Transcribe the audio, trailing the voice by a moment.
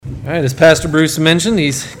All right, as Pastor Bruce mentioned,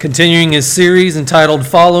 he's continuing his series entitled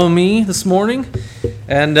Follow Me this morning.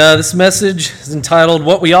 And this message is entitled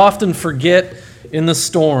What We Often Forget in the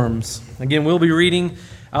Storms. Again, we'll be reading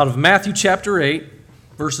out of Matthew chapter 8,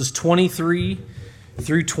 verses 23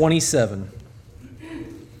 through 27.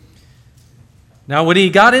 Now, when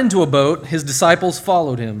he got into a boat, his disciples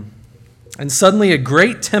followed him. And suddenly a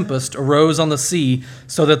great tempest arose on the sea,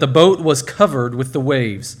 so that the boat was covered with the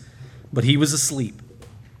waves. But he was asleep.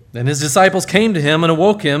 Then his disciples came to him and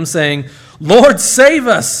awoke him, saying, "Lord, save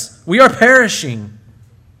us! We are perishing."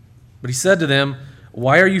 But he said to them,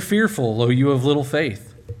 "Why are you fearful, O you of little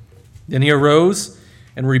faith?" Then he arose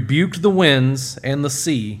and rebuked the winds and the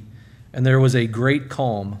sea, and there was a great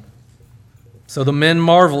calm. So the men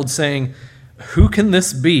marveled, saying, "Who can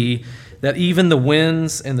this be, that even the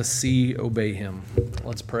winds and the sea obey him?"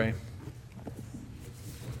 Let's pray.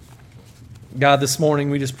 God, this morning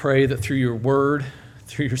we just pray that through your word,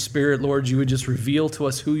 through your Spirit, Lord, you would just reveal to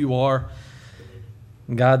us who you are.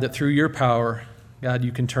 And God, that through your power, God,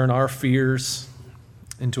 you can turn our fears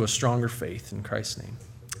into a stronger faith. In Christ's name,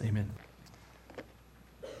 amen.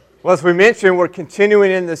 Well, as we mentioned, we're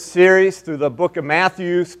continuing in this series through the book of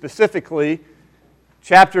Matthew, specifically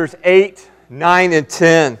chapters 8, 9, and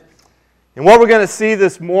 10. And what we're going to see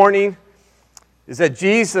this morning is that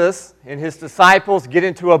Jesus and his disciples get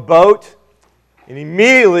into a boat, and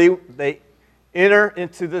immediately they enter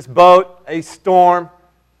into this boat. A storm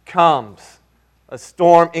comes. A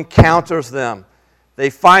storm encounters them. They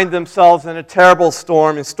find themselves in a terrible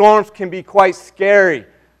storm, and storms can be quite scary,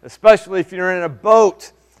 especially if you're in a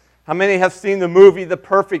boat. How many have seen the movie The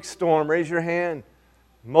Perfect Storm? Raise your hand.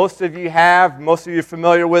 Most of you have. Most of you are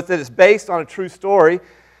familiar with it. It's based on a true story.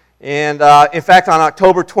 And in fact, on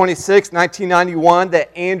October 26, 1991,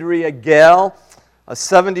 the Andrea Gail, a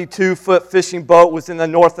 72-foot fishing boat, was in the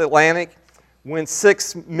North Atlantic when a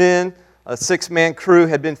six-man crew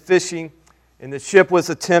had been fishing, and the ship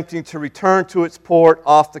was attempting to return to its port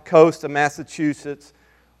off the coast of Massachusetts,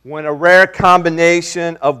 when a rare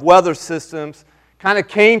combination of weather systems kind of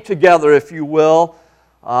came together, if you will,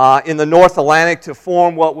 in the North Atlantic to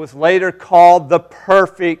form what was later called the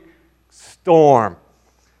perfect storm.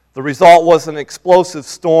 The result was an explosive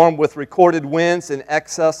storm with recorded winds in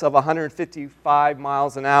excess of 155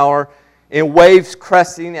 miles an hour and waves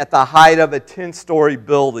cresting at the height of a 10-story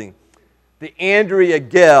building. The Andrea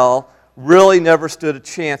Gail really never stood a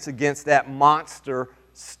chance against that monster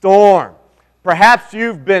storm. Perhaps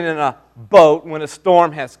you've been in a boat when a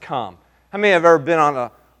storm has come. How many have ever been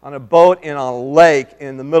on a boat in a lake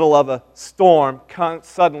in the middle of a storm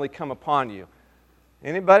suddenly come upon you?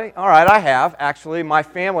 Anybody? All right, I have. Actually, my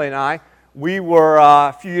family and I, we were,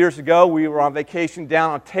 a few years ago, we were on vacation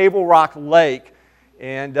down on Table Rock Lake,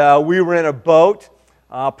 and we were in a boat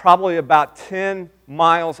probably about 10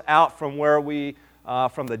 miles out from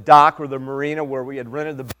from the dock or the marina where we had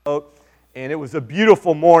rented the boat, and it was a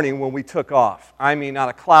beautiful morning when we took off. I mean, not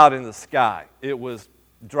a cloud in the sky. It was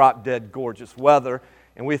drop-dead gorgeous weather,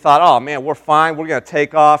 and we thought, oh man, we're fine, we're going to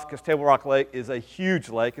take off, because Table Rock Lake is a huge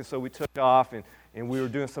lake, and so we took off, and we were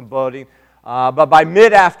doing some boating. But by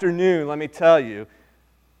mid-afternoon, let me tell you,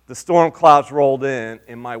 the storm clouds rolled in,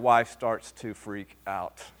 and my wife starts to freak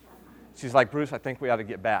out. She's like, "Bruce, I think we ought to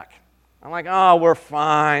get back." I'm like, "Oh, we're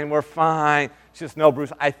fine. She says, "No,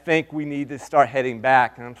 Bruce, I think we need to start heading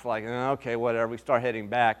back." And I'm just like, "Okay, whatever." We start heading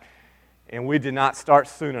back, and we did not start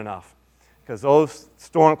soon enough, because those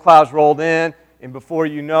storm clouds rolled in, and before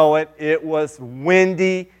you know it, it was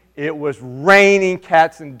windy, it was raining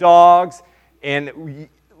cats and dogs, and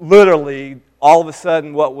literally, all of a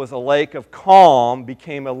sudden, what was a lake of calm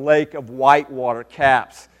became a lake of whitewater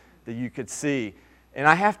caps that you could see. And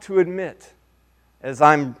I have to admit, as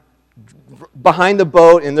I'm behind the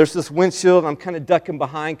boat and there's this windshield, I'm kind of ducking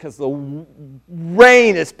behind because the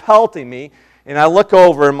rain is pelting me, and I look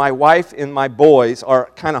over and my wife and my boys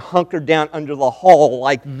are kind of hunkered down under the hull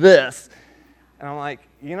like this. And I'm like,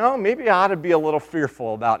 maybe I ought to be a little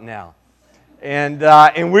fearful about now. And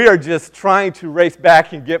we are just trying to race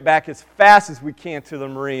back and get back as fast as we can to the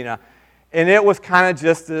marina. And it was kind of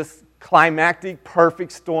just this climactic,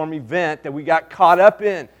 perfect storm event that we got caught up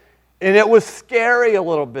in. And it was scary a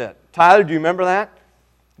little bit. Tyler, do you remember that?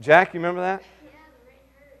 Jack, you remember that? Yeah,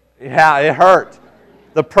 the rain hurt. Yeah, it hurt.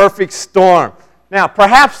 The perfect storm. Now,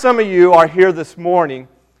 perhaps some of you are here this morning,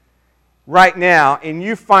 right now, and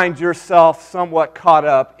you find yourself somewhat caught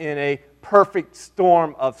up in a perfect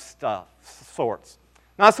storm of sorts.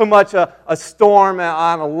 Not so much a storm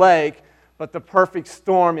on a lake, but the perfect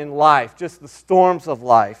storm in life, just the storms of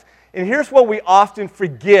life. And here's what we often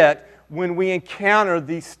forget when we encounter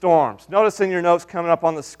these storms. Notice in your notes coming up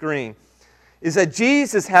on the screen. is that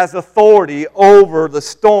Jesus has authority over the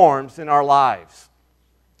storms in our lives.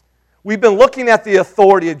 We've been looking at the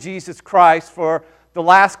authority of Jesus Christ for the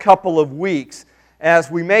last couple of weeks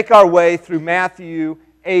as we make our way through Matthew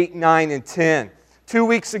 8, 9, and 10. 2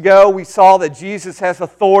 weeks ago, we saw that Jesus has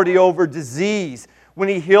authority over disease when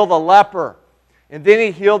He healed a leper. And then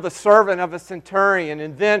He healed the servant of a centurion.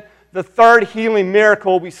 And then the third healing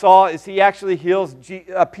miracle we saw is He actually heals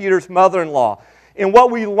Peter's mother-in-law. And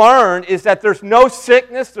what we learned is that there's no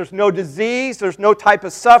sickness, there's no disease, there's no type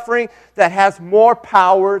of suffering that has more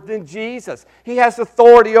power than Jesus. He has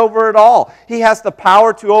authority over it all. He has the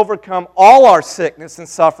power to overcome all our sickness and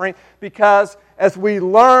suffering because, as we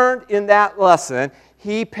learned in that lesson,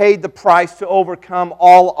 He paid the price to overcome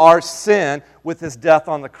all our sin with His death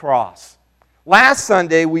on the cross. Last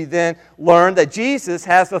Sunday, we then learned that Jesus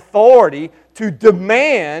has authority to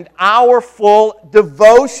demand our full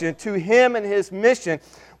devotion to Him and His mission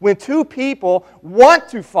when two people want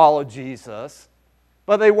to follow Jesus,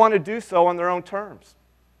 but they want to do so on their own terms.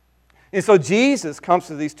 And so Jesus comes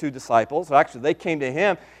to these two disciples, actually they came to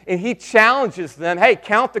Him, and He challenges them, hey,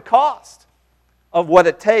 count the cost of what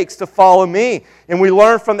it takes to follow me. And we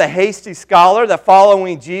learn from the hasty scholar that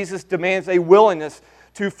following Jesus demands a willingness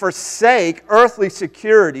to forsake earthly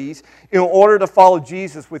securities in order to follow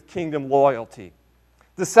Jesus with kingdom loyalty.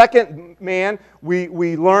 The second man, we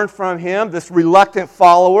learn from him, this reluctant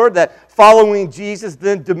follower, that following Jesus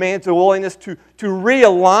then demands a willingness to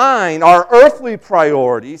realign our earthly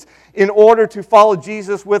priorities in order to follow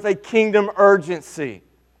Jesus with a kingdom urgency.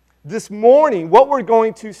 This morning, what we're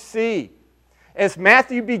going to see as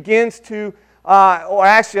Matthew begins to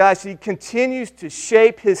as he continues to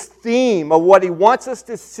shape his theme of what he wants us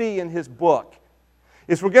to see in his book,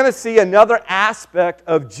 is we're going to see another aspect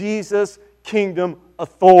of Jesus' kingdom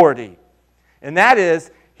authority. And that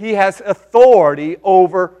is, He has authority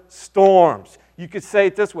over storms. You could say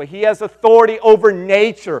it this way: He has authority over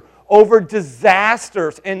nature, over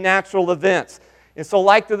disasters and natural events. And so,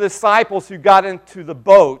 like the disciples who got into the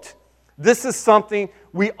boat, this is something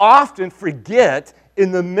we often forget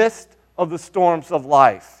in the midst of the storms of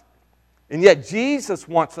life. And yet Jesus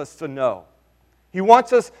wants us to know. He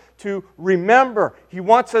wants us to remember. He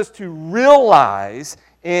wants us to realize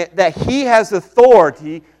that He has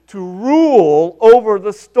authority to rule over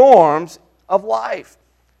the storms of life.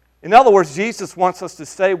 In other words, Jesus wants us to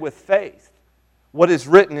say with faith what is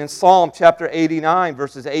written in Psalm chapter 89,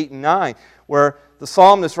 verses 8 and 9, where the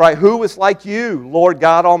psalmist writes, "Who is like you, Lord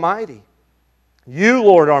God Almighty? You,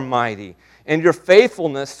 Lord, are mighty, and your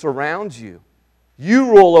faithfulness surrounds you.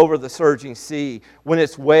 You rule over the surging sea. When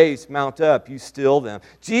its waves mount up, you still them."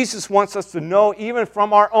 Jesus wants us to know, even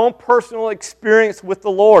from our own personal experience with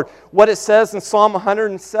the Lord, what it says in Psalm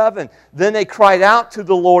 107. Then they cried out to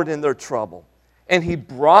the Lord in their trouble, and He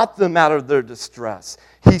brought them out of their distress.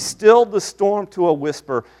 He stilled the storm to a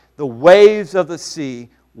whisper. The waves of the sea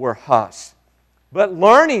were hushed. But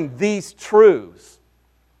learning these truths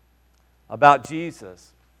about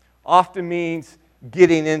Jesus often means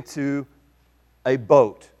getting into a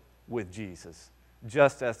boat with Jesus,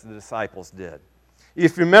 just as the disciples did.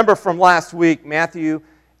 If you remember from last week, Matthew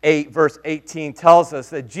 8, verse 18 tells us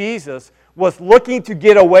that Jesus was looking to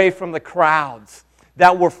get away from the crowds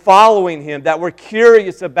that were following Him, that were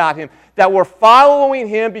curious about Him, that were following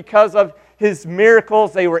Him because of His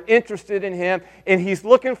miracles. They were interested in Him, and He's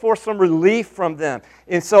looking for some relief from them.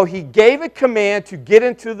 And so He gave a command to get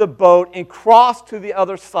into the boat and cross to the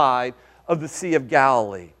other side of the Sea of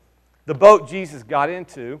Galilee. The boat Jesus got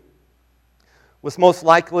into was most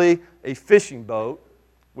likely a fishing boat,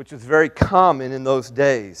 which was very common in those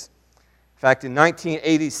days. In fact, in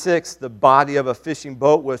 1986, the body of a fishing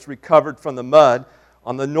boat was recovered from the mud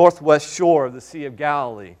on the northwest shore of the Sea of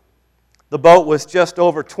Galilee. The boat was just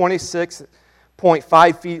over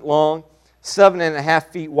 26.5 feet long, 7.5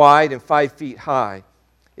 feet wide, and 5 feet high.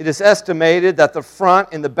 It is estimated that the front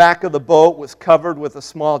and the back of the boat was covered with a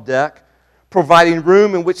small deck, providing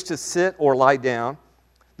room in which to sit or lie down.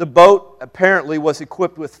 The boat apparently was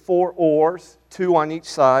equipped with 4 oars, 2 on each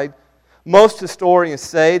side. Most historians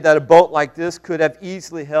say that a boat like this could have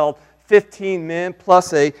easily held 15 men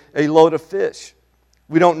plus a load of fish.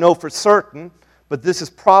 We don't know for certain, but this is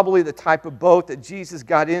probably the type of boat that Jesus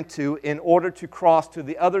got into in order to cross to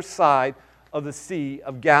the other side of the Sea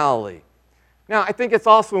of Galilee. Now, I think it's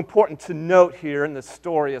also important to note here in this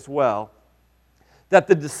story as well that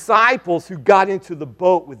the disciples who got into the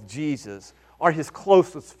boat with Jesus are His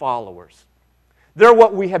closest followers. They're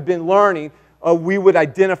what we have been learning we would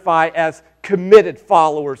identify as committed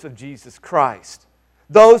followers of Jesus Christ.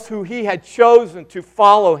 Those who He had chosen to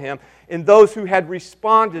follow Him and those who had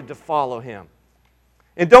responded to follow Him.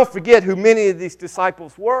 And don't forget who many of these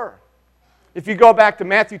disciples were. If you go back to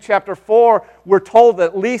Matthew chapter 4, we're told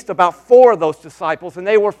that at least about 4 of those disciples, and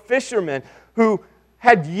they were fishermen who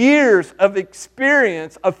had years of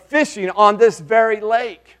experience of fishing on this very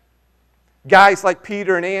lake. Guys like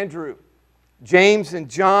Peter and Andrew, James and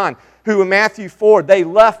John, who in Matthew 4, they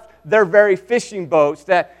left their very fishing boats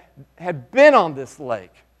that had been on this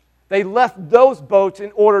lake. They left those boats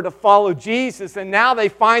in order to follow Jesus, and now they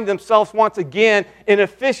find themselves once again in a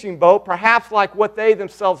fishing boat, perhaps like what they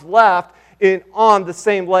themselves left on the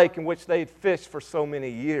same lake in which they had fished for so many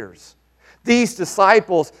years. These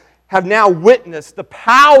disciples have now witnessed the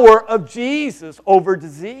power of Jesus over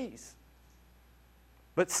disease.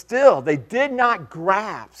 But still, they did not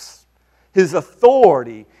grasp His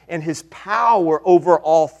authority and His power over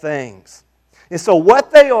all things. And so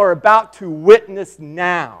what they are about to witness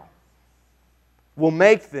now will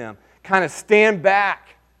make them kind of stand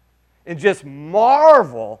back and just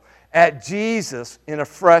marvel at Jesus in a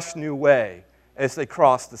fresh new way as they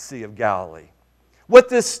cross the Sea of Galilee. What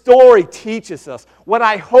this story teaches us, what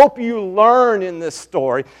I hope you learn in this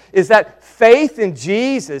story, is that faith in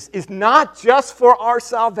Jesus is not just for our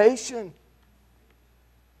salvation.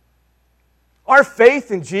 Our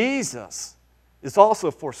faith in Jesus is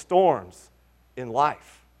also for storms in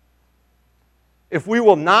life. If we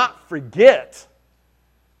will not forget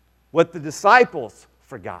what the disciples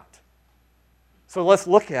forgot. So let's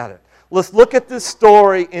look at it. Let's look at this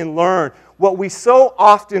story and learn what we so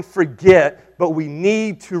often forget, but we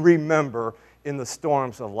need to remember in the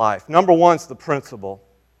storms of life. Number one is the principle.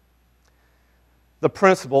 The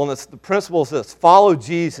principle is this: follow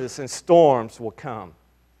Jesus and storms will come.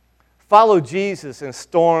 Follow Jesus and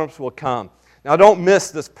storms will come. Now don't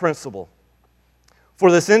miss this principle.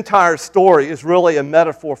 For this entire story is really a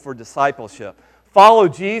metaphor for discipleship. Follow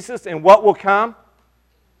Jesus and what will come?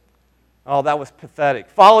 Oh, that was pathetic.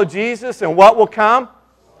 Follow Jesus and what will come?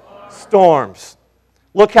 Storms.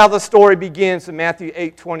 Look how the story begins in Matthew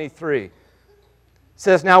 8:23. It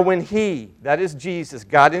says, now when He, that is Jesus,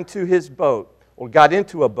 got into His boat, or got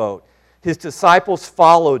into a boat, His disciples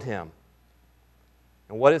followed Him.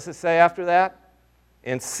 And what does it say after that?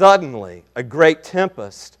 And suddenly a great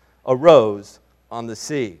tempest arose on the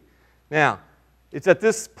sea. Now, it's at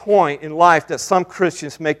this point in life that some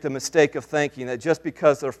Christians make the mistake of thinking that just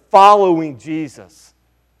because they're following Jesus,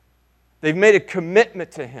 they've made a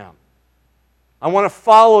commitment to Him. I want to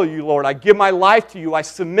follow You, Lord. I give my life to You. I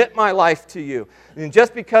submit my life to You. And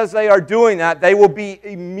just because they are doing that, they will be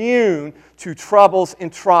immune to troubles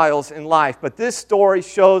and trials in life. But this story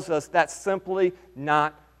shows us that's simply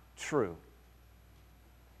not true.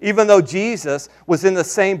 Even though Jesus was in the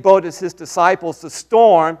same boat as His disciples, the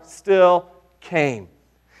storm still came.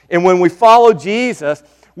 And when we follow Jesus,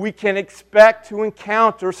 we can expect to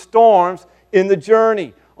encounter storms in the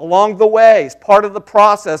journey, along the way. As part of the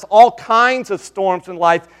process, all kinds of storms in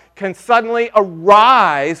life can suddenly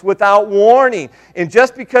arise without warning. And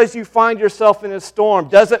just because you find yourself in a storm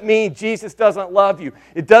doesn't mean Jesus doesn't love you.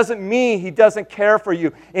 It doesn't mean He doesn't care for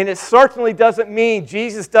you. And it certainly doesn't mean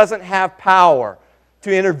Jesus doesn't have power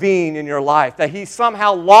to intervene in your life, that He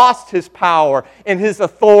somehow lost His power and His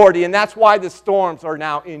authority, and that's why the storms are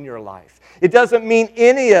now in your life. It doesn't mean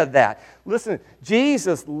any of that. Listen,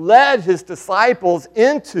 Jesus led His disciples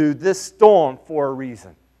into this storm for a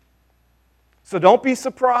reason. So don't be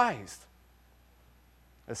surprised,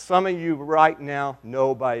 as some of you right now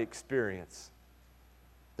know by experience,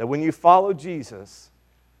 that when you follow Jesus,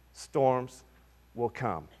 storms will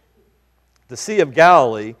come. The Sea of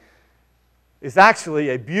Galilee is actually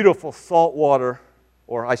a beautiful saltwater,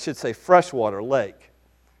 or I should say freshwater lake.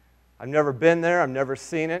 I've never been there. I've never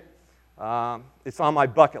seen it. It's on my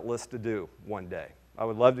bucket list to do one day. I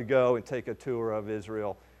would love to go and take a tour of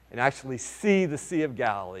Israel and actually see the Sea of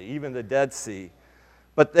Galilee, even the Dead Sea.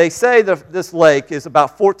 But they say that this lake is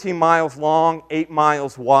about 14 miles long, 8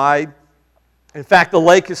 miles wide. In fact, the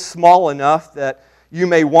lake is small enough that you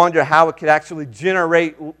may wonder how it could actually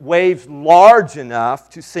generate waves large enough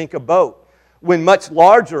to sink a boat, when much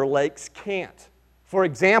larger lakes can't. For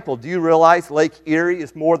example, do you realize Lake Erie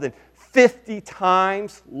is more than 50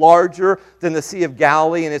 times larger than the Sea of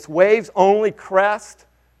Galilee, and its waves only crest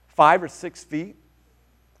 5 or 6 feet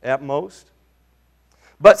at most?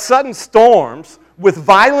 But sudden storms with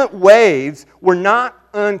violent waves were not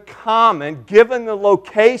uncommon given the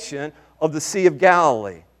location of the Sea of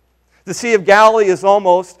Galilee. The Sea of Galilee is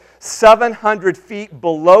almost 700 feet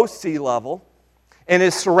below sea level, and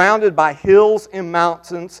is surrounded by hills and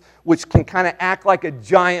mountains which can kind of act like a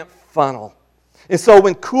giant funnel. And so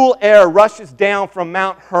when cool air rushes down from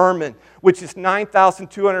Mount Hermon, which is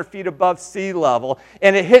 9,200 feet above sea level,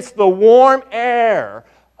 and it hits the warm air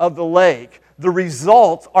of the lake, the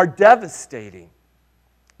results are devastating.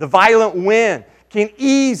 The violent wind can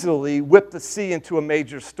easily whip the sea into a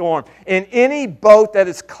major storm, and any boat that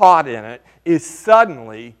is caught in it is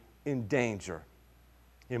suddenly in danger.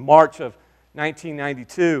 In March of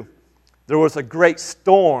 1992, there was a great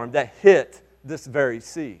storm that hit this very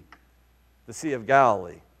sea, the Sea of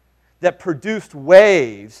Galilee, that produced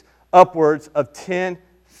waves upwards of 10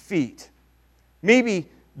 feet. Maybe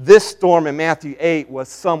this storm in Matthew 8 was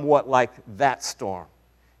somewhat like that storm.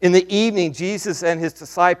 In the evening, Jesus and his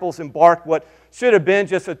disciples embarked what should have been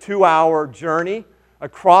just a 2-hour journey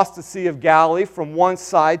across the Sea of Galilee from one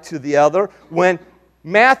side to the other when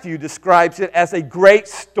Matthew describes it as a great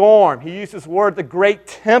storm. He uses the word, the great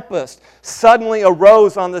tempest suddenly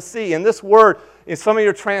arose on the sea. And this word, in some of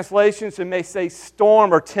your translations, it may say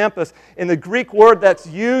storm or tempest. And the Greek word that's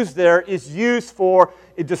used there is used for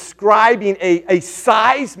describing a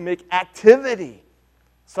seismic activity,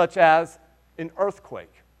 such as an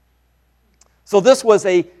earthquake. So this was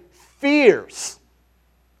a fierce,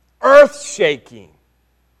 earth-shaking,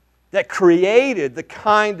 that created the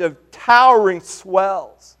kind of towering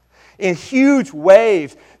swells and huge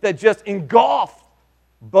waves that just engulfed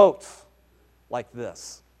boats like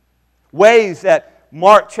this. Waves that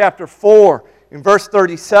Mark chapter 4 in verse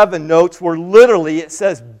 37 notes were literally, it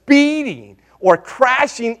says, beating or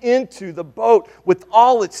crashing into the boat with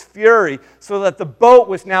all its fury so that the boat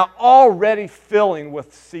was now already filling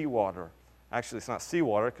with seawater. Actually, it's not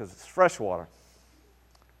seawater because it's fresh water.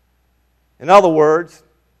 In other words,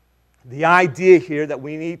 the idea here that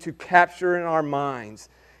we need to capture in our minds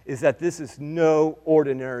is that this is no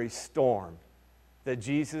ordinary storm that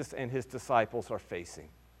Jesus and his disciples are facing.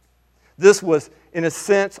 This was, in a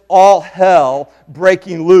sense, all hell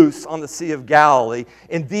breaking loose on the Sea of Galilee,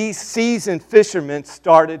 and these seasoned fishermen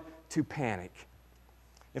started to panic.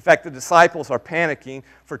 In fact, the disciples are panicking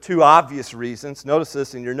for two obvious reasons. Notice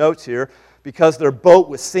this in your notes here, because their boat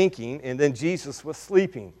was sinking and then Jesus was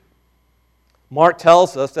sleeping. Mark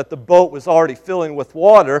tells us that the boat was already filling with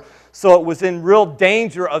water, so it was in real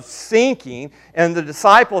danger of sinking, and the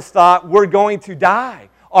disciples thought, we're going to die.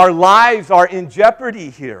 Our lives are in jeopardy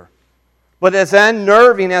here. But as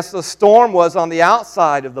unnerving as the storm was on the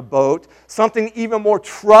outside of the boat, something even more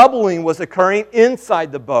troubling was occurring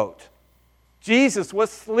inside the boat. Jesus was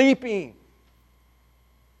sleeping.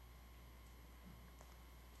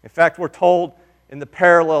 In fact, we're told in the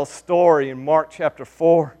parallel story in Mark chapter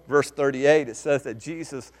 4, verse 38, it says that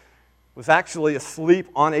Jesus was actually asleep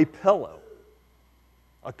on a pillow,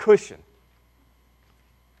 a cushion.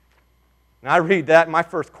 And I read that, my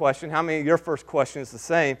first question, how many of your first question is the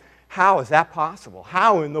same? How is that possible?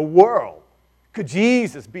 How in the world could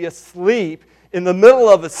Jesus be asleep in the middle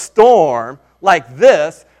of a storm like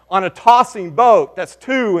this on a tossing boat that's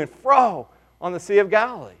to and fro on the Sea of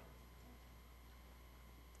Galilee?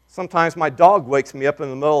 Sometimes my dog wakes me up in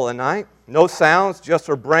the middle of the night. No sounds, just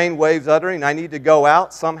her brain waves uttering. I need to go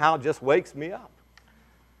out. Somehow just wakes me up.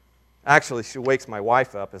 Actually, she wakes my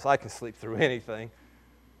wife up as I can sleep through anything.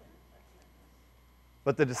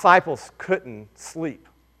 But the disciples couldn't sleep.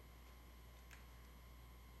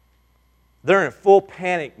 They're in full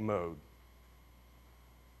panic mode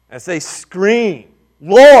as they scream,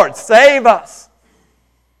 Lord, save us.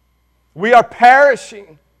 We are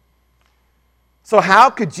perishing. So how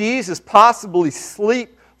could Jesus possibly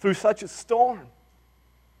sleep through such a storm?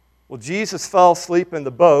 Well, Jesus fell asleep in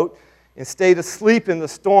the boat and stayed asleep in the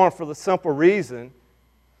storm for the simple reason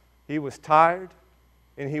he was tired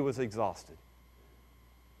and he was exhausted.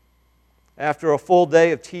 After a full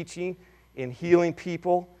day of teaching and healing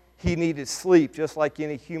people, he needed sleep just like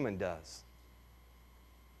any human does.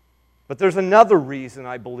 But there's another reason,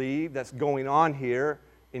 I believe, that's going on here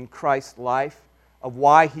in Christ's life of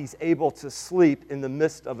why he's able to sleep in the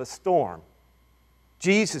midst of a storm.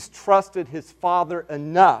 Jesus trusted his Father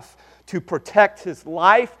enough to protect his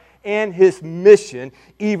life and his mission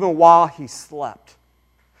even while he slept.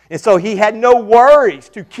 And so he had no worries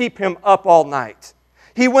to keep him up all night.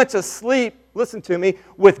 He went to sleep, listen to me,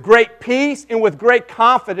 with great peace and with great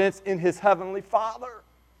confidence in his heavenly Father.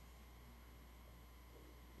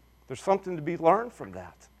 There's something to be learned from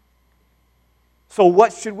that. So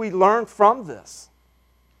what should we learn from this?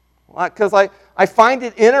 Because I find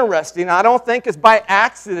it interesting. I don't think it's by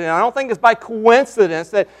accident. I don't think it's by coincidence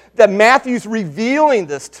that Matthew's revealing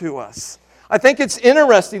this to us. I think it's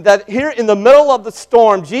interesting that here in the middle of the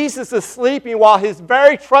storm, Jesus is sleeping while his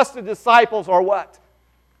very trusted disciples are what?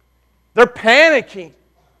 They're panicking.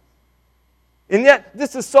 And yet,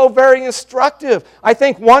 this is so very instructive. I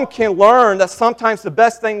think one can learn that sometimes the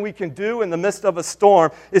best thing we can do in the midst of a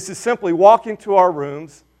storm is to simply walk into our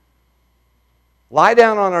rooms, lie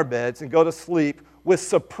down on our beds, and go to sleep with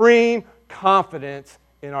supreme confidence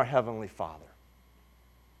in our Heavenly Father.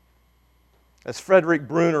 As Frederick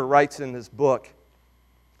Bruner writes in his book,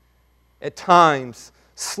 at times,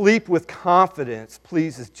 sleep with confidence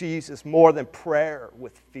pleases Jesus more than prayer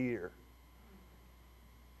with fear.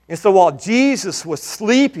 And so while Jesus was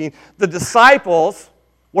sleeping, the disciples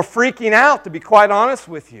were freaking out, to be quite honest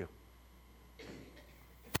with you.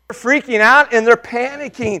 They're freaking out and they're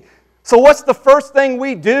panicking. So what's the first thing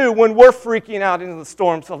we do when we're freaking out into the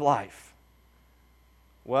storms of life?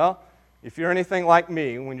 Well, if you're anything like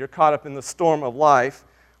me, when you're caught up in the storm of life,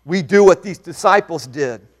 we do what these disciples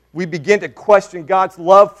did. We begin to question God's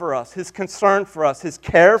love for us, His concern for us, His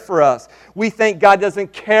care for us. We think God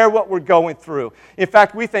doesn't care what we're going through. In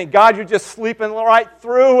fact, we think, God, you're just sleeping right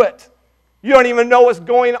through it. You don't even know what's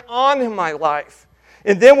going on in my life.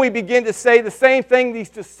 And then we begin to say the same thing these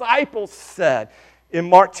disciples said in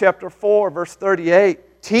Mark chapter 4, verse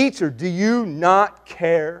 38. Teacher, do you not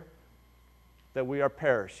care that we are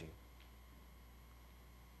perishing?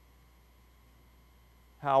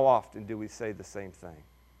 How often do we say the same thing?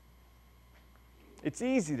 It's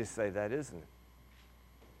easy to say that, isn't it?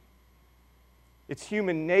 It's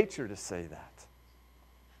human nature to say that.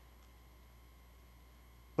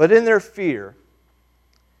 But in their fear,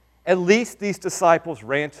 at least these disciples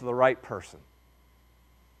ran to the right person.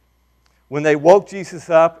 When they woke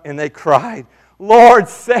Jesus up and they cried, Lord,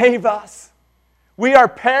 save us. We are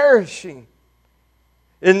perishing.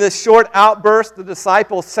 In this short outburst, the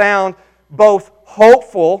disciples sound both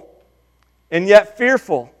hopeful and yet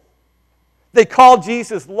fearful. They call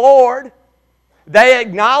Jesus Lord. They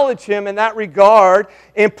acknowledge Him in that regard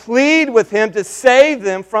and plead with Him to save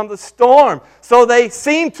them from the storm. So they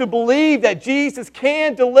seem to believe that Jesus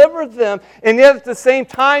can deliver them, and yet at the same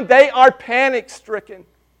time they are panic-stricken.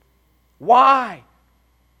 Why?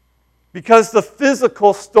 Because the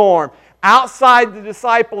physical storm outside the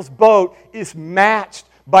disciples' boat is matched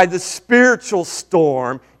by the spiritual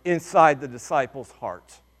storm inside the disciples'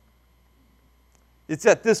 hearts. It's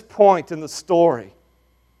at this point in the story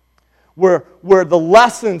where the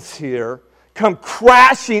lessons here come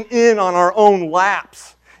crashing in on our own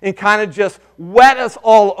laps and kind of just wet us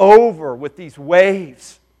all over with these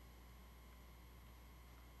waves.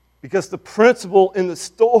 Because the principle in the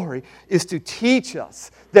story is to teach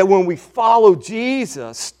us that when we follow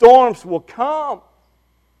Jesus, storms will come.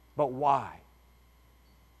 But why?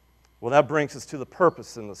 Well, that brings us to the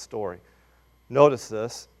purpose in the story. Notice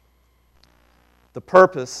this. The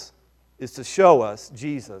purpose is to show us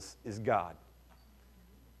Jesus is God.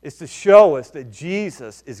 It's to show us that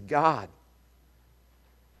Jesus is God.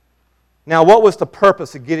 Now, what was the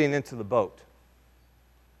purpose of getting into the boat?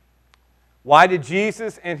 Why did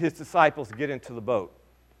Jesus and His disciples get into the boat?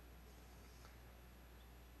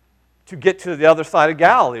 To get to the other side of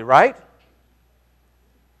Galilee, right?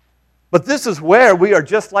 But this is where we are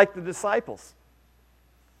just like the disciples.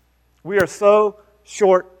 We are so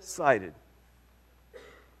short-sighted.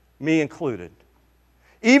 Me included.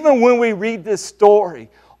 Even when we read this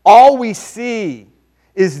story, all we see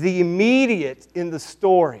is the immediate in the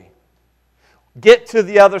story. Get to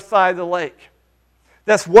the other side of the lake.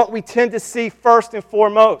 That's what we tend to see first and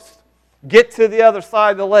foremost. Get to the other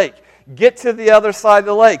side of the lake. Get to the other side of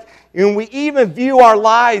the lake. And we even view our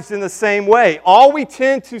lives in the same way. All we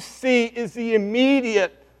tend to see is the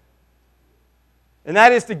immediate. And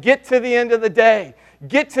that is to get to the end of the day.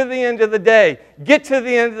 Get to the end of the day. Get to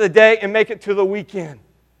the end of the day and make it to the weekend.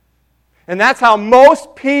 And that's how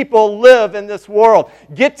most people live in this world.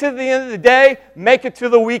 Get to the end of the day, make it to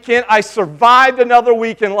the weekend. I survived another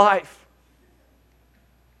week in life.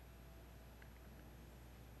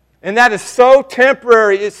 And that is so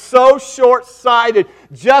temporary. It's so short-sighted,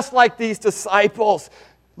 just like these disciples.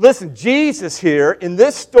 Listen, Jesus here in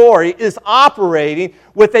this story is operating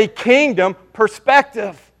with a kingdom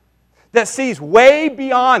perspective that sees way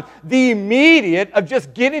beyond the immediate of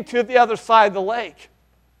just getting to the other side of the lake.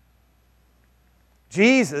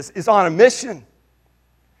 Jesus is on a mission.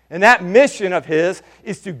 And that mission of His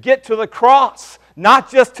is to get to the cross,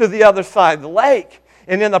 not just to the other side of the lake.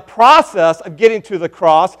 And in the process of getting to the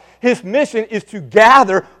cross, His mission is to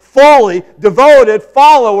gather fully devoted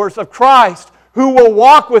followers of Christ who will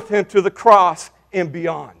walk with Him to the cross and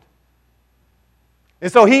beyond.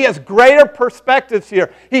 And so He has greater perspectives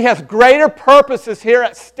here. He has greater purposes here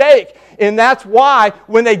at stake. And that's why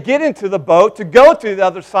when they get into the boat to go to the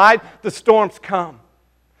other side, the storms come.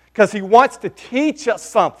 Because He wants to teach us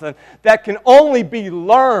something that can only be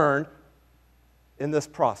learned in this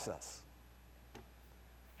process.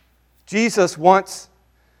 Jesus wants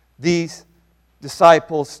these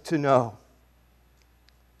disciples to know.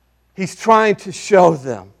 He's trying to show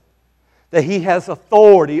them that He has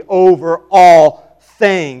authority over all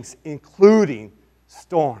things, including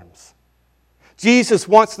storms. Jesus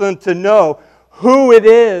wants them to know who it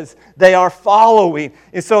is they are following.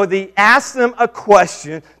 And so He asks them a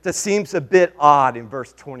question that seems a bit odd in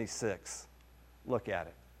verse 26. Look at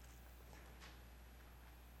it.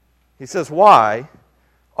 He says, "Why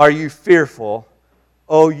are you fearful,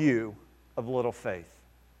 O you of little faith?"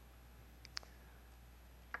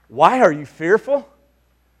 Why are you fearful?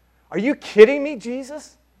 Are you kidding me,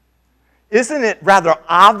 Jesus? Isn't it rather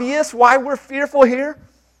obvious why we're fearful here?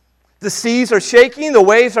 The seas are shaking, the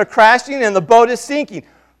waves are crashing, and the boat is sinking.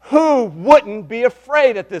 Who wouldn't be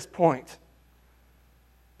afraid at this point?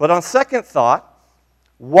 But on second thought,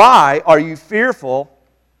 why are you fearful?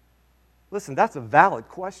 Listen, that's a valid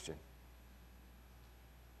question.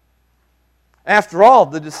 After all,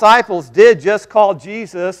 the disciples did just call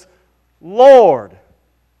Jesus Lord.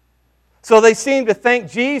 So they seem to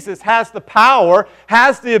think Jesus has the power,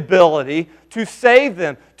 has the ability to save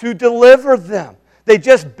them, to deliver them. They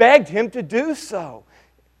just begged Him to do so.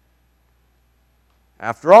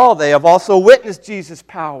 After all, they have also witnessed Jesus'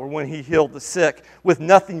 power when He healed the sick with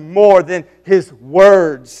nothing more than His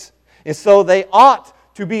words. And so they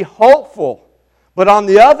ought to be hopeful. But on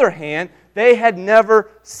the other hand, they had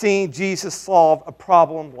never seen Jesus solve a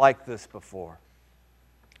problem like this before.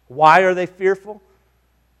 Why are they fearful?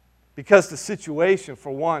 Because the situation,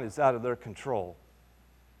 for one, is out of their control.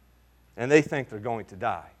 And they think they're going to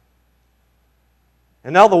die.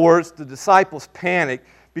 In other words, the disciples panic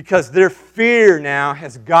because their fear now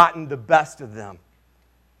has gotten the best of them.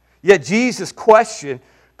 Yet Jesus' question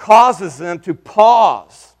causes them to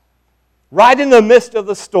pause right in the midst of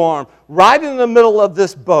the storm, right in the middle of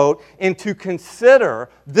this boat, and to consider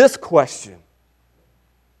this question: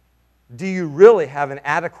 do you really have an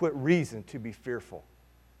adequate reason to be fearful?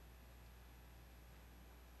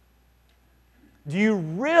 Do you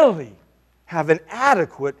really have an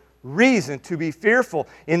adequate reason to be fearful?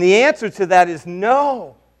 And the answer to that is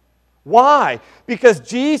no. Why? Because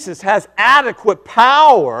Jesus has adequate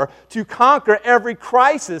power to conquer every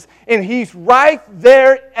crisis, and He's right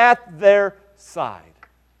there at their side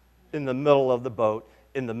in the middle of the boat,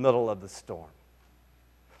 in the middle of the storm.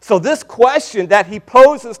 So this question that He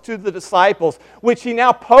poses to the disciples, which He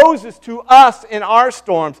now poses to us in our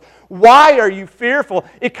storms, why are you fearful?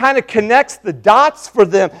 It kind of connects the dots for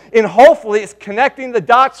them, and hopefully it's connecting the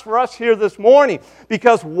dots for us here this morning.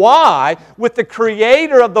 Because why, with the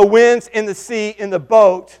Creator of the winds and the sea in the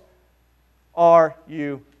boat, are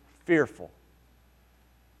you fearful?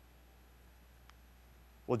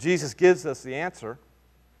 Well, Jesus gives us the answer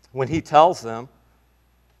when He tells them,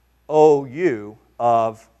 "O you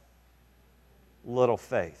of little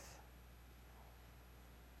faith."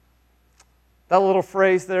 That little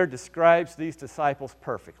phrase there describes these disciples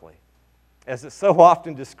perfectly, as it so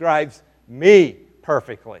often describes me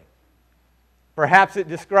perfectly. Perhaps it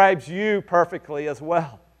describes you perfectly as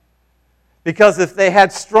well. Because if they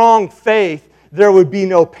had strong faith, there would be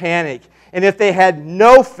no panic. And if they had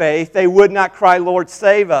no faith, they would not cry, "Lord,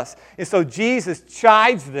 save us." And so Jesus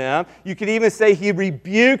chides them. You could even say He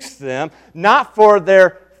rebukes them, not for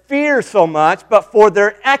their fear so much, but for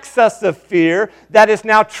their excessive fear that is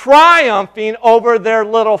now triumphing over their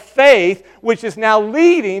little faith, which is now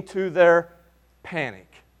leading to their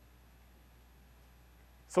panic.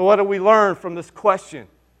 So what do we learn from this question?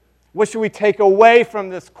 What should we take away from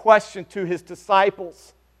this question to His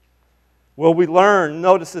disciples? Well, we learn,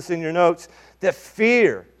 notice this in your notes, that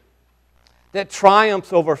fear that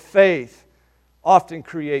triumphs over faith often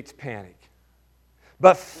creates panic.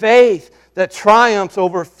 But faith that triumphs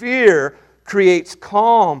over fear creates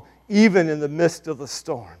calm even in the midst of the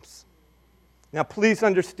storms. Now, please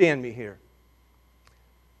understand me here.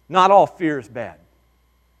 Not all fear is bad.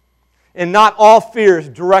 And not all fear is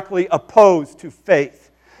directly opposed to faith.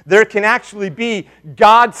 There can actually be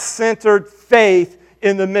God-centered faith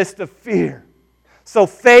in the midst of fear. So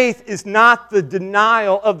faith is not the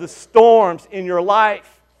denial of the storms in your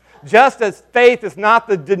life. Just as faith is not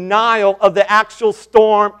the denial of the actual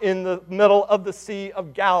storm in the middle of the Sea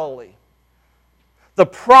of Galilee. The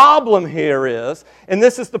problem here is, and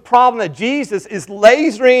this is the problem that Jesus is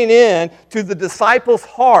lasering in to the disciples'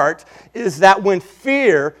 heart, is that when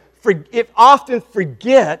fear, it often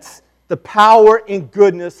forgets the power and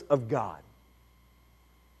goodness of God.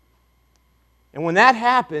 And when that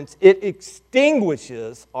happens, it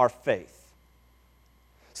extinguishes our faith.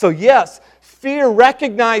 So yes, fear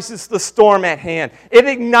recognizes the storm at hand. It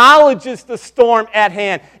acknowledges the storm at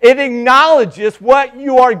hand. It acknowledges what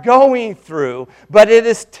you are going through, but it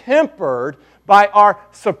is tempered by our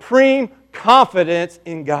supreme confidence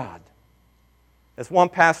in God. As one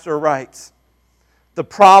pastor writes, the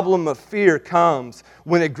problem of fear comes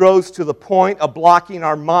when it grows to the point of blocking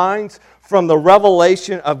our minds from the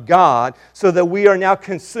revelation of God, so that we are now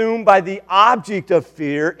consumed by the object of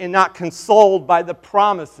fear and not consoled by the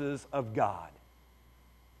promises of God.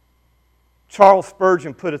 Charles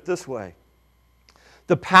Spurgeon put it this way: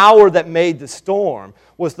 the power that made the storm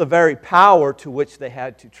was the very power to which they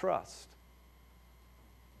had to trust.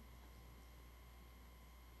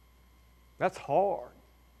 That's hard.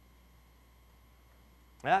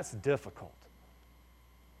 That's difficult.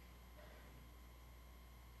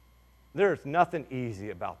 There's nothing easy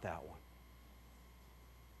about that one.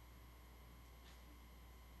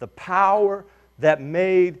 The power that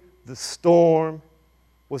made the storm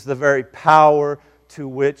was the very power to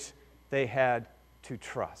which they had to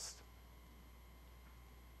trust.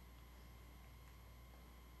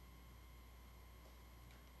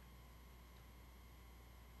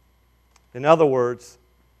 In other words,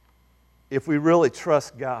 if we really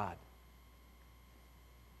trust God,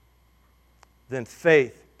 then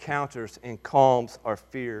faith counters and calms our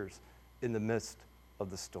fears in the midst of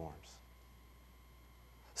the storms.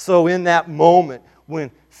 So in that moment when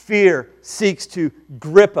fear seeks to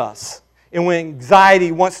grip us and when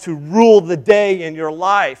anxiety wants to rule the day in your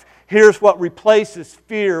life, here's what replaces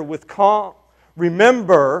fear with calm.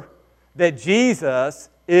 Remember that Jesus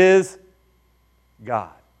is God,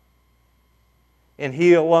 and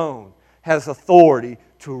He alone has authority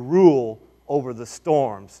to rule over the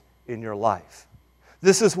storms in your life.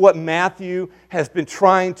 This is what Matthew has been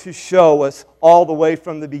trying to show us all the way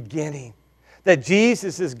from the beginning. That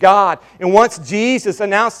Jesus is God. And once Jesus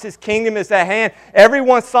announced His kingdom is at hand,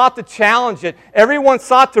 everyone sought to challenge it. Everyone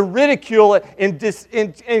sought to ridicule it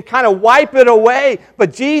and kind of wipe it away.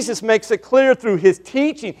 But Jesus makes it clear through His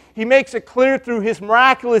teaching. He makes it clear through His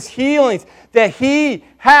miraculous healings that He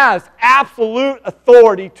has absolute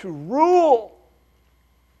authority to rule.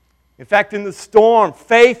 In fact, in the storm,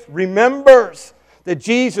 faith remembers that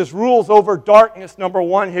Jesus rules over darkness. Number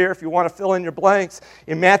one here, if you want to fill in your blanks.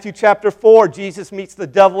 In Matthew chapter 4, Jesus meets the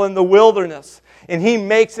devil in the wilderness. And He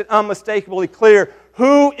makes it unmistakably clear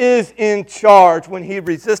who is in charge when He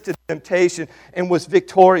resisted temptation and was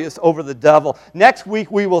victorious over the devil. Next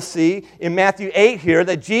week we will see in Matthew 8 here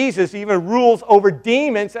that Jesus even rules over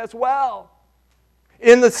demons as well.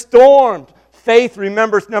 In the storm, faith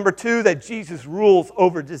remembers, number two, that Jesus rules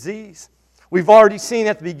over disease. We've already seen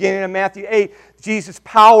at the beginning of Matthew 8, Jesus'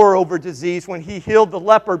 power over disease when He healed the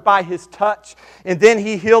leper by His touch. And then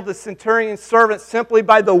He healed the centurion's servant simply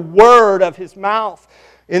by the word of His mouth.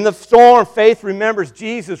 In the storm, faith remembers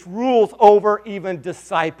Jesus rules over even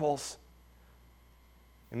disciples.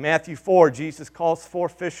 In Matthew 4, Jesus calls 4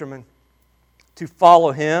 fishermen to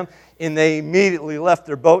follow Him, and they immediately left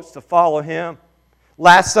their boats to follow Him.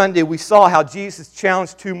 Last Sunday, we saw how Jesus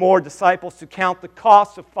challenged 2 more disciples to count the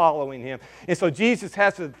cost of following Him. And so Jesus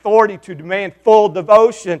has the authority to demand full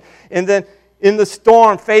devotion. And then in the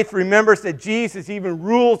storm, faith remembers that Jesus even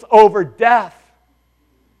rules over death.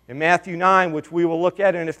 In Matthew 9, which we will look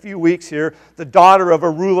at in a few weeks here, the daughter of a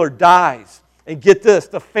ruler dies. And get this,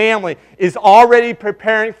 the family is already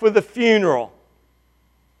preparing for the funeral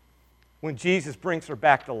when Jesus brings her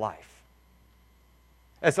back to life,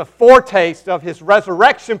 as a foretaste of His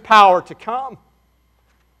resurrection power to come.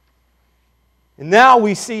 And now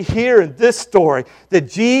we see here in this story that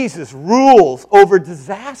Jesus rules over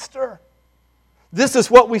disaster. This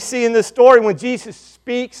is what we see in this story when Jesus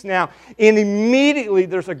speaks now, and immediately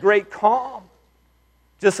there's a great calm.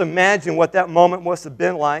 Just imagine what that moment must have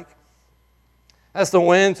been like. As the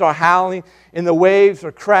winds are howling and the waves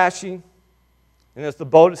are crashing, and as the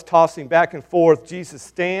boat is tossing back and forth, Jesus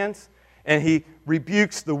stands and He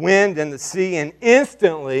rebukes the wind and the sea, and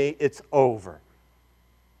instantly it's over.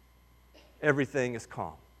 Everything is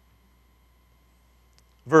calm.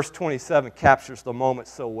 Verse 27 captures the moment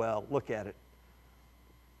so well. Look at it.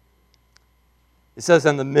 It says,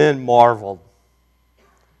 and the men marveled.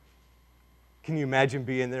 Can you imagine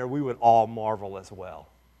being there? We would all marvel as well.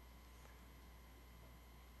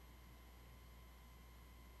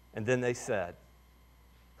 And then they said,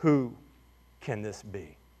 who can this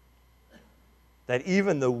be? That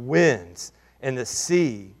even the winds and the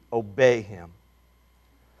sea obey Him.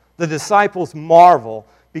 The disciples marvel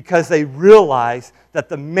because they realize that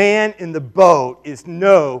the man in the boat is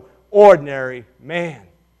no ordinary man.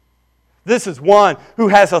 This is one who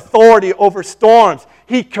has authority over storms.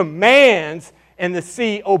 He commands and the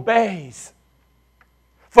sea obeys.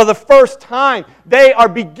 For the first time, they are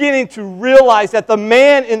beginning to realize that the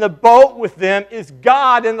man in the boat with them is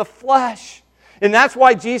God in the flesh. And that's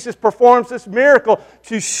why Jesus performs this miracle,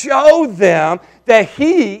 to show them that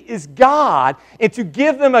He is God and to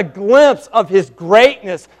give them a glimpse of His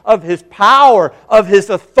greatness, of His power, of His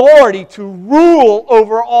authority to rule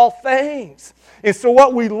over all things. And so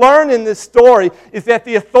what we learn in this story is that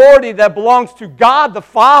the authority that belongs to God the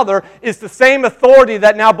Father is the same authority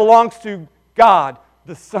that now belongs to God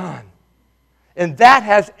the Son. And that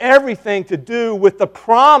has everything to do with the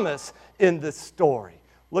promise in this story.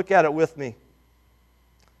 Look at it with me.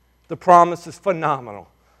 The promise is phenomenal.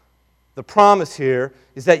 The promise here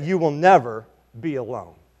is that you will never be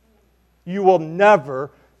alone. You will never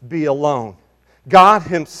be alone. God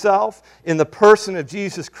Himself, in the person of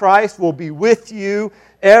Jesus Christ, will be with you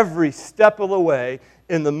every step of the way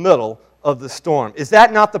in the middle of the storm. Is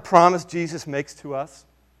that not the promise Jesus makes to us?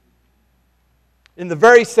 In the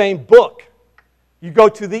very same book, you go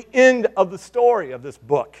to the end of the story of this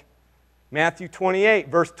book. Matthew 28,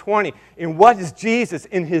 verse 20. And what does Jesus,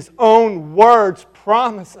 in His own words,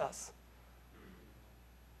 promise us?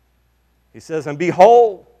 He says, "And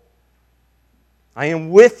behold, I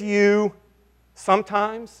am with you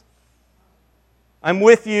sometimes. I'm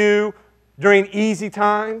with you during easy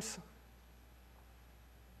times."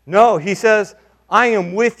 No, He says, "I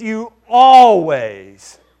am with you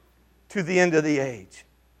always to the end of the age."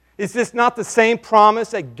 Is this not the same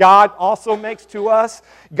promise that God also makes to us?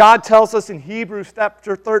 God tells us in Hebrews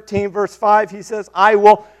chapter 13, verse 5, He says, "I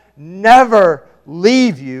will never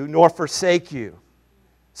leave you nor forsake you."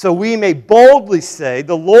 So we may boldly say,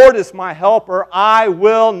 "The Lord is my helper, I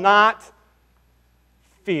will not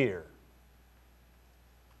fear."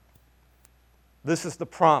 This is the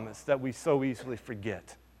promise that we so easily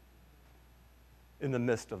forget in the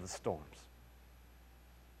midst of the storms.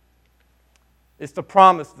 It's the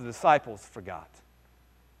promise the disciples forgot.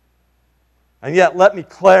 And yet, let me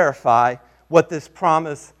clarify what this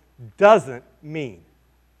promise doesn't mean.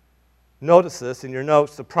 Notice this in your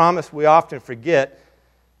notes. The promise we often forget,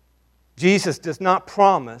 Jesus does not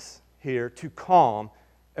promise here to calm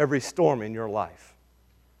every storm in your life,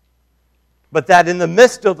 but that in the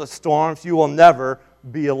midst of the storms, you will never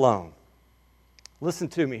be alone. Listen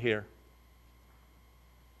to me here.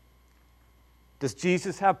 Does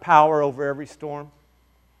Jesus have power over every storm?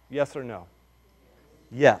 Yes or no?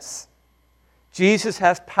 Yes. Jesus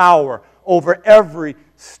has power over every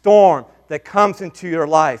storm that comes into your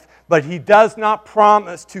life, but He does not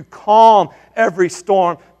promise to calm every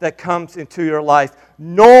storm that comes into your life,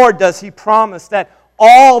 nor does He promise that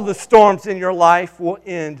all the storms in your life will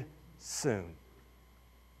end soon.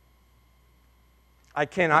 I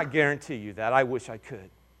cannot guarantee you that. I wish I could.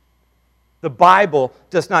 The Bible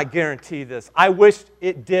does not guarantee this. I wish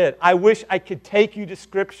it did. I wish I could take you to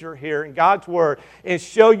Scripture here in God's Word and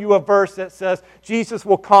show you a verse that says Jesus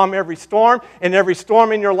will calm every storm and every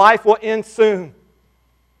storm in your life will end soon.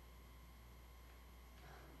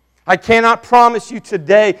 I cannot promise you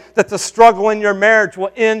today that the struggle in your marriage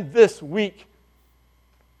will end this week.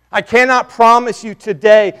 I cannot promise you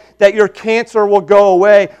today that your cancer will go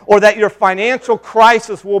away or that your financial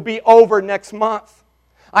crisis will be over next month.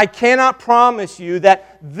 I cannot promise you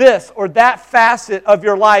that this or that facet of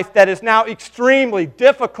your life that is now extremely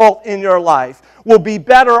difficult in your life will be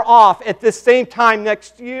better off at this same time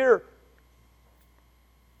next year.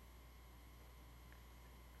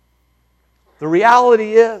 The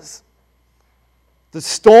reality is, the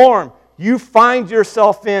storm you find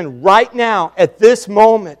yourself in right now at this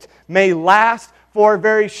moment may last for a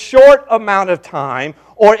very short amount of time,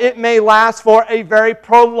 or it may last for a very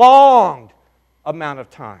prolonged amount of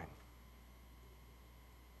time.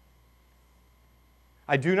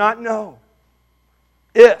 I do not know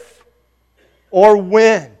if or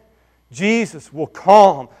when Jesus will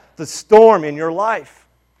calm the storm in your life.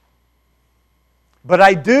 But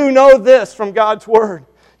I do know this from God's Word.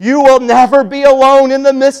 You will never be alone in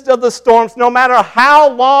the midst of the storms, no matter how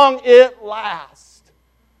long it lasts.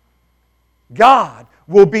 God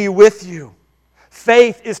will be with you.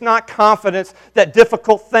 Faith is not confidence that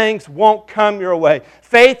difficult things won't come your way.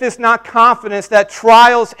 Faith is not confidence that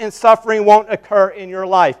trials and suffering won't occur in your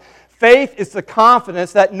life. Faith is the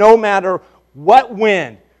confidence that no matter what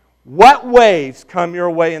wind, what waves come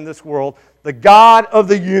your way in this world, the God of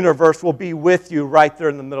the universe will be with you right there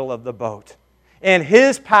in the middle of the boat. And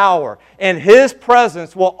His power and His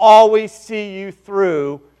presence will always see you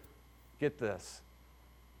through, get this,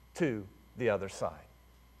 to the other side.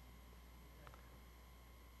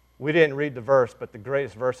 We didn't read the verse, but the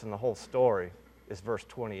greatest verse in the whole story is verse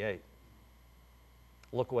 28.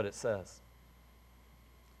 Look what it says.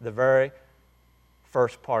 the very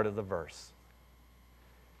first part of the verse.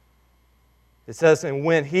 It says, and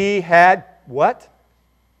when he had, what?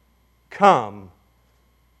 Come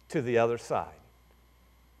to the other side.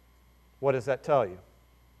 What does that tell you?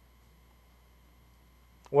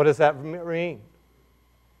 What does that mean?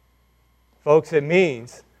 Folks, it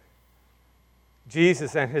means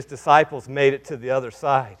Jesus and his disciples made it to the other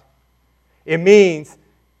side. It means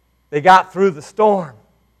they got through the storm.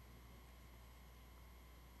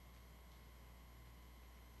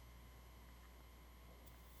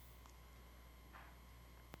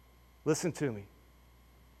 Listen to me.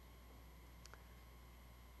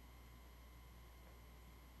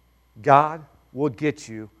 God will get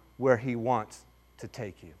you where he wants to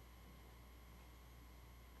take you,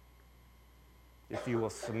 if you will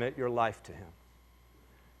submit your life to him.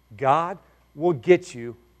 God will get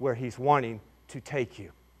you where he's wanting to take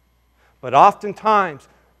you. But oftentimes,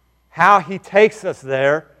 how he takes us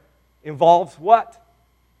there involves what?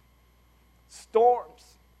 Storms.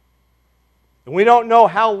 And we don't know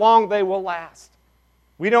how long they will last.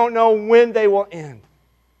 We don't know when they will end.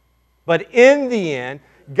 But in the end,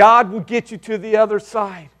 God will get you to the other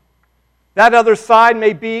side. That other side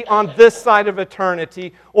may be on this side of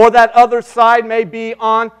eternity, or that other side may be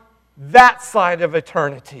on that side of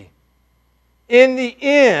eternity. In the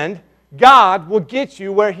end, God will get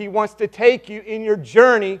you where he wants to take you in your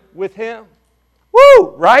journey with him.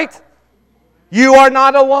 Woo! Right? You are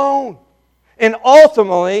not alone. And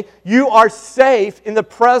ultimately, you are safe in the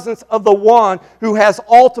presence of the one who has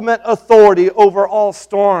ultimate authority over all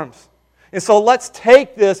storms. And so let's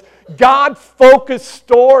take this God-focused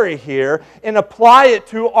story here and apply it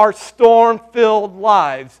to our storm-filled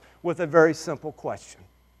lives with a very simple question.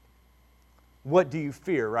 What do you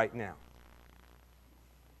fear right now?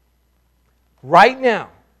 Right now,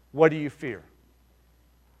 what do you fear?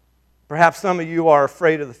 Perhaps some of you are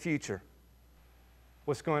afraid of the future.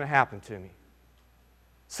 What's going to happen to me?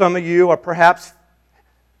 Some of you are perhaps,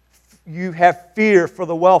 you have fear for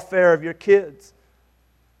the welfare of your kids.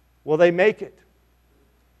 Will they make it?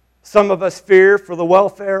 Some of us fear for the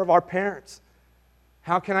welfare of our parents.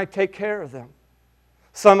 How can I take care of them?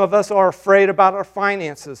 Some of us are afraid about our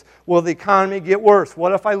finances. Will the economy get worse?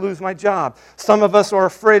 What if I lose my job? Some of us are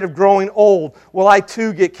afraid of growing old. Will I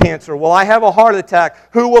too get cancer? Will I have a heart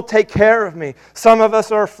attack? Who will take care of me? Some of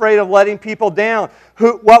us are afraid of letting people down.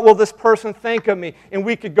 What will this person think of me? And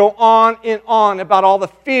we could go on and on about all the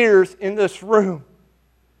fears in this room.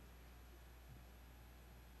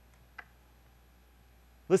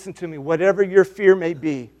 Listen to me, whatever your fear may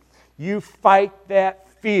be, you fight that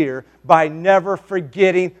fear by never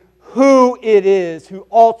forgetting who it is who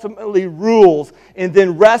ultimately rules and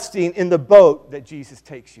then resting in the boat that Jesus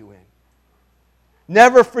takes you in.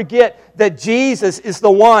 Never forget that Jesus is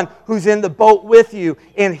the one who's in the boat with you,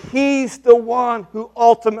 and he's the one who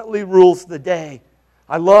ultimately rules the day.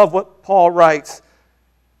 I love what Paul writes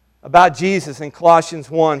about Jesus in Colossians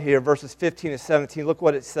 1 here, verses 15 and 17. Look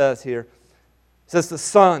what it says here. It says, the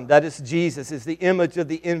Son, that is Jesus, is the image of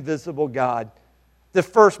the invisible God, the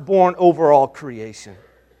firstborn over all creation.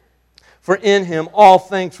 For in him all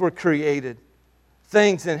things were created,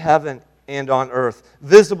 things in heaven and on earth,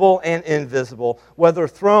 visible and invisible, whether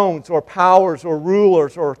thrones or powers or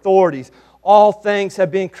rulers or authorities. All things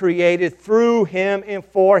have been created through him and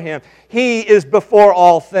for him. He is before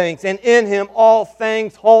all things, and in him all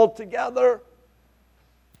things hold together.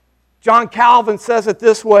 John Calvin says it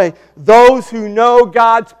this way: those who know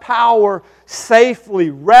God's power safely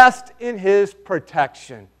rest in his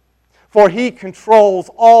protection, for he controls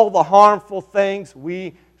all the harmful things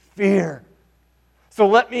we fear. So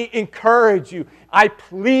let me encourage you. I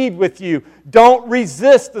plead with you. Don't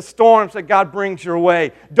resist the storms that God brings your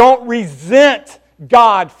way. Don't resent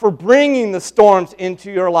God for bringing the storms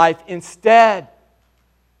into your life. Instead,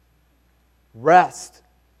 rest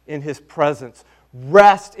in his presence.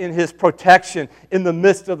 Rest in his protection in the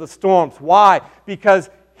midst of the storms. Why? Because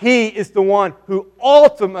he is the one who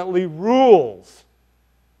ultimately rules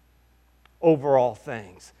over all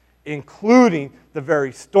things, including the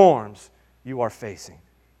very storms you are facing.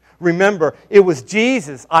 Remember, it was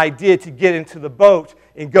Jesus' idea to get into the boat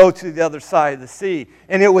and go to the other side of the sea.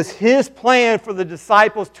 And it was his plan for the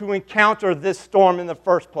disciples to encounter this storm in the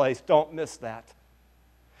first place. Don't miss that.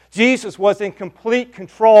 Jesus was in complete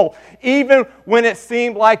control, even when it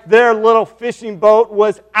seemed like their little fishing boat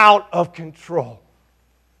was out of control.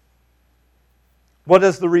 What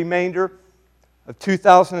does the remainder of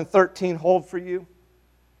 2013 hold for you?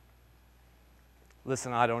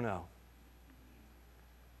 Listen, I don't know.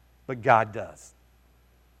 But God does.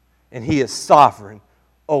 And he is sovereign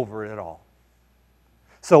over it all.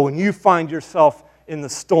 So when you find yourself in the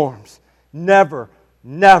storms. Never,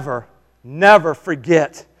 never, never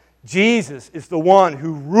forget. Jesus is the one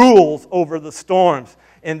who rules over the storms.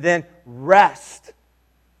 And then rest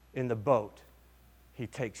in the boat He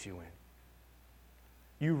takes you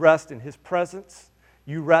in. You rest in His presence.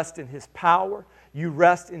 You rest in His power. You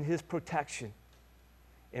rest in His protection.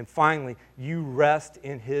 And finally, you rest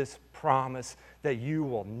in His promise that you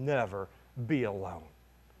will never be alone.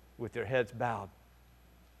 With your heads bowed.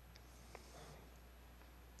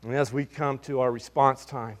 And as we come to our response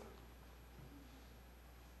time,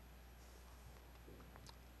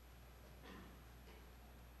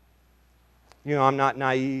 you know, I'm not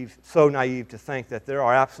so naive to think that there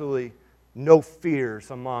are absolutely no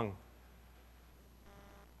fears among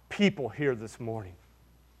people here this morning.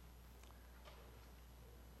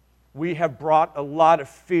 We have brought a lot of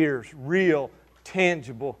fears, real,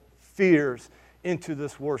 tangible fears, into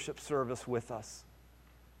this worship service with us.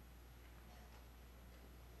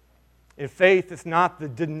 And faith is not the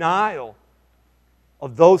denial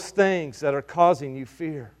of those things that are causing you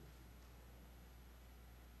fear.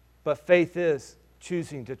 But faith is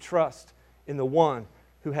choosing to trust in the one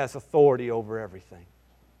who has authority over everything.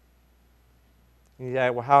 And yeah,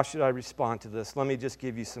 well, how should I respond to this? Let me just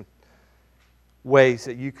give you some ways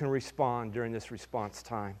that you can respond during this response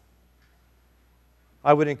time.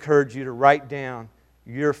 I would encourage you to write down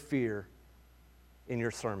your fear in your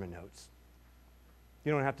sermon notes.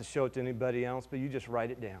 You don't have to show it to anybody else, but you just write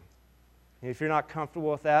it down. And if you're not comfortable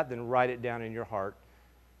with that, then write it down in your heart,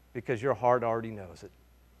 because your heart already knows it.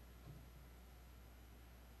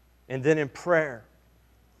 And then in prayer,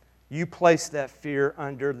 you place that fear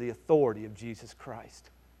under the authority of Jesus Christ.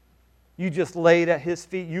 You just lay it at His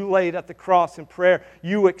feet. You lay it at the cross in prayer.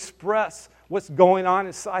 You express what's going on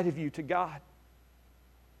inside of you to God.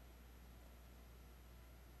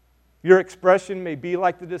 Your expression may be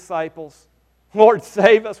like the disciples. Lord,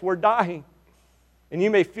 save us, we're dying. And you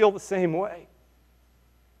may feel the same way.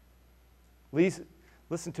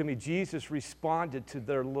 Listen to me, Jesus responded to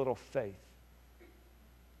their little faith.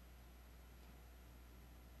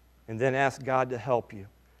 And then ask God to help you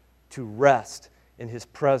to rest in His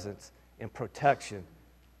presence and protection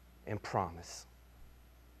and promise.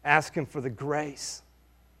 Ask Him for the grace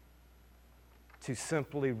to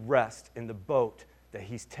simply rest in the boat that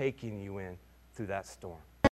He's taking you in through that storm.